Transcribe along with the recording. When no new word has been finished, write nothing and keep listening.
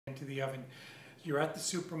into the oven. You're at the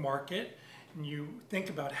supermarket and you think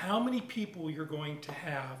about how many people you're going to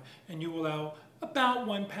have, and you allow about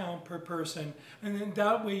 1 pound per person, and then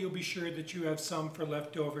that way you'll be sure that you have some for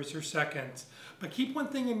leftovers or seconds. But keep one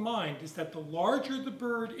thing in mind, is that the larger the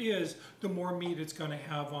bird is, the more meat it's going to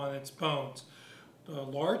have on its bones. The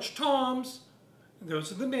large toms,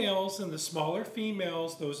 those are the males, and the smaller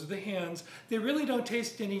females, those are the hens. They really don't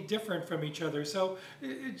taste any different from each other, so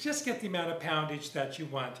just get the amount of poundage that you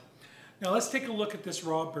want. Now let's take a look at this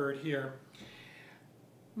raw bird here.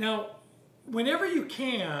 Now, whenever you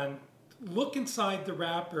can, look inside the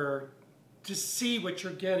wrapper to see what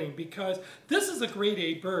you're getting, because this is a grade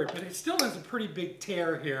A bird, but it still has a pretty big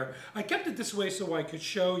tear here. I kept it this way so I could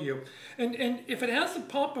show you. And if it has a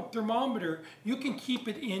pop-up thermometer, you can keep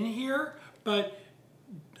it in here, but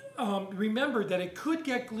remember that it could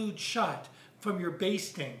get glued shut from your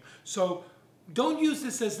basting. So don't use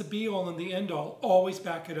this as the be-all and the end-all. Always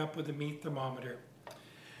back it up with a meat thermometer.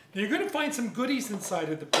 Now you're going to find some goodies inside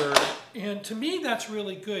of the bird, and to me that's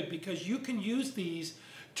really good because you can use these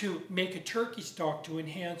to make a turkey stock to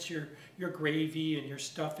enhance your gravy and your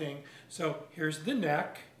stuffing. So here's the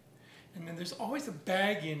neck, and then there's always a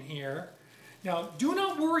bag in here. Now do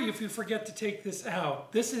not worry if you forget to take this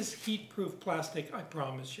out. This is heat-proof plastic, I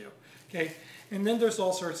promise you. Okay, and then there's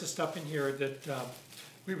all sorts of stuff in here that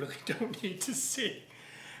we really don't need to see.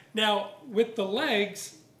 Now with the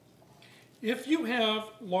legs, if you have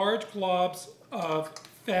large globs of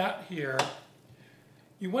fat here,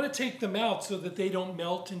 you want to take them out so that they don't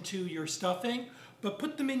melt into your stuffing, but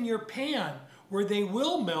put them in your pan where they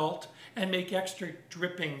will melt and make extra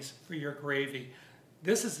drippings for your gravy.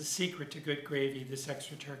 This is the secret to good gravy, this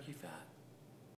extra turkey fat.